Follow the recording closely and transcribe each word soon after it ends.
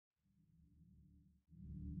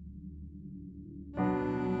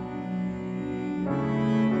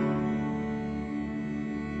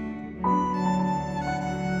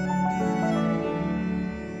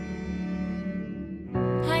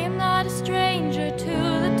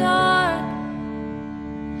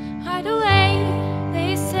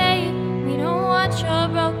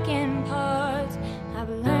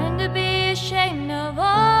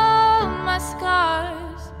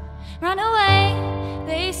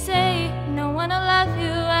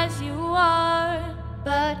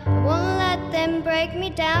them break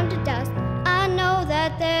me down to dust, I know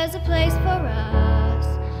that there's a place for us,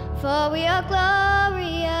 for we are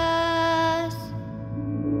glorious.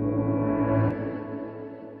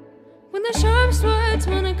 When the sharpest words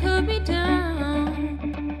wanna cut me down,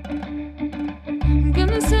 I'm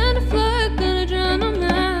gonna send a flood, gonna drown them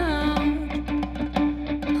out.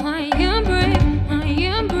 I am brave, I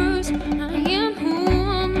am bruised, I am who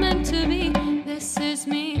I'm meant to be. This is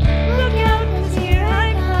me. Look out, 'cause here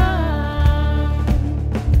I come,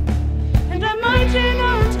 and I'm marching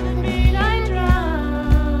on to the beat I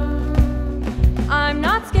drum. I'm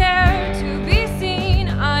not scared to be seen,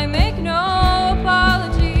 I make no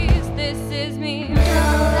apologies. This is me.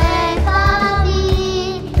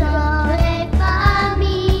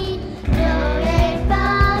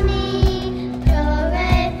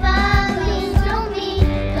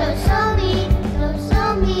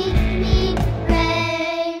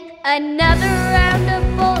 Another round of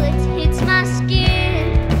bullets hits my skin.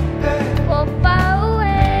 Pull far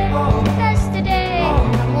away, that's today. I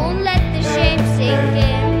won't let the shame sink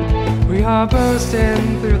in. We are bursting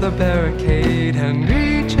through the barricade and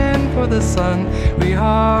reaching for the sun. We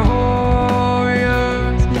are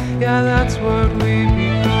warriors, yeah, that's what we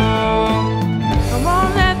become. I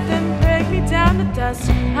won't let them break me down to dust.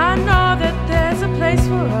 I know that there's a place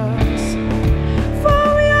for us, for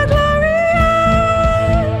we are glorious.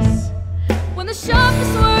 When the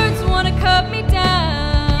sharpest words wanna cut me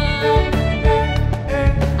down,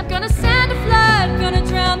 I'm gonna send a flood, gonna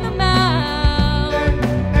drown them out.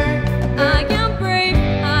 I am brave,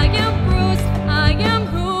 I am bruised, I am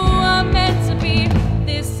who I'm meant to be.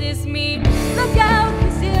 This is me. Look out,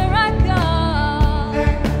 'cause here I come,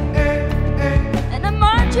 and I'm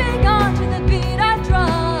marching on to the beat I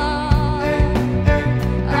drum.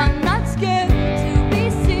 I'm not scared to be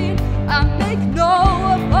seen, I make no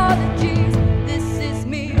apologies. This is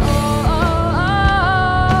me. Oh, oh,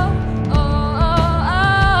 oh, oh,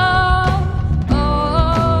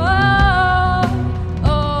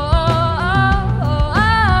 oh, oh,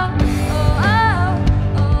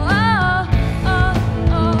 oh, oh,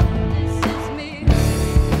 oh, this is me.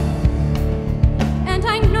 And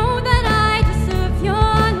I know that I deserve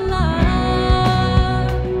your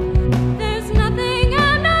love. There's nothing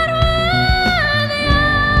I'm not worthy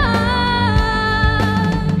of.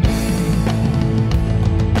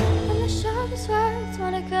 When the sharpest words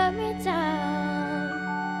wanna cut me down,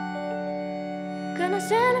 gonna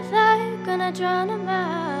send a fire, gonna drown them out.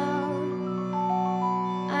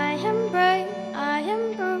 I am brave, I am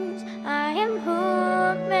bruised, I am who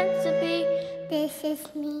I'm meant to be. This is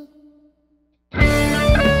me.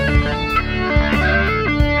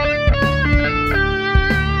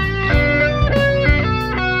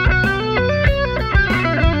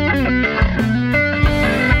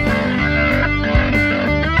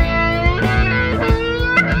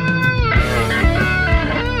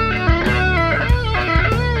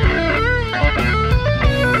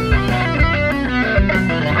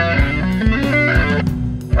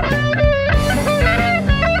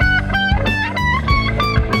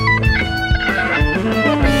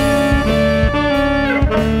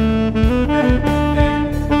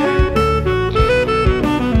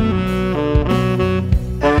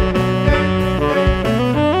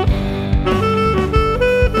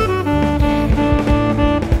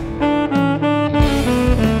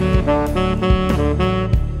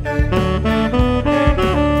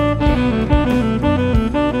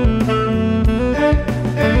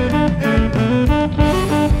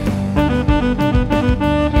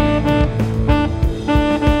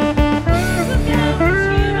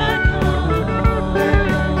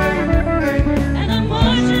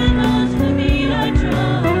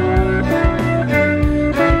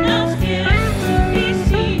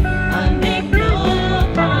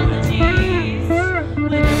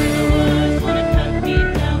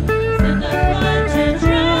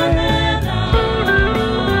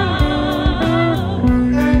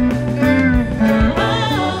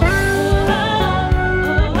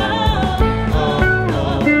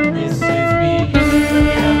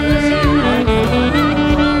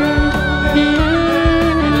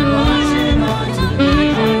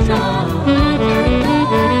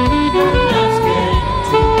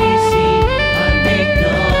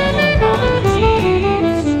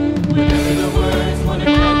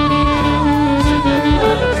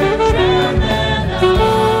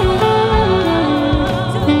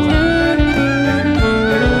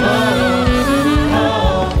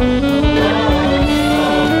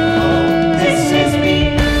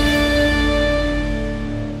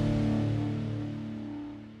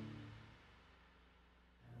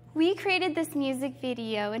 We created this music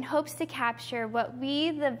video in hopes to capture what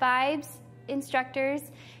we, the vibes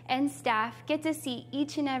instructors and staff get to see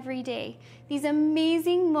each and every day. These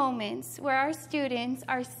amazing moments where our students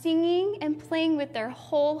are singing and playing with their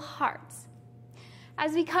whole hearts.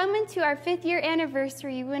 As we come into our 5th year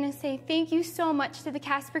anniversary, we want to say thank you so much to the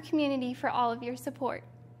Casper community for all of your support.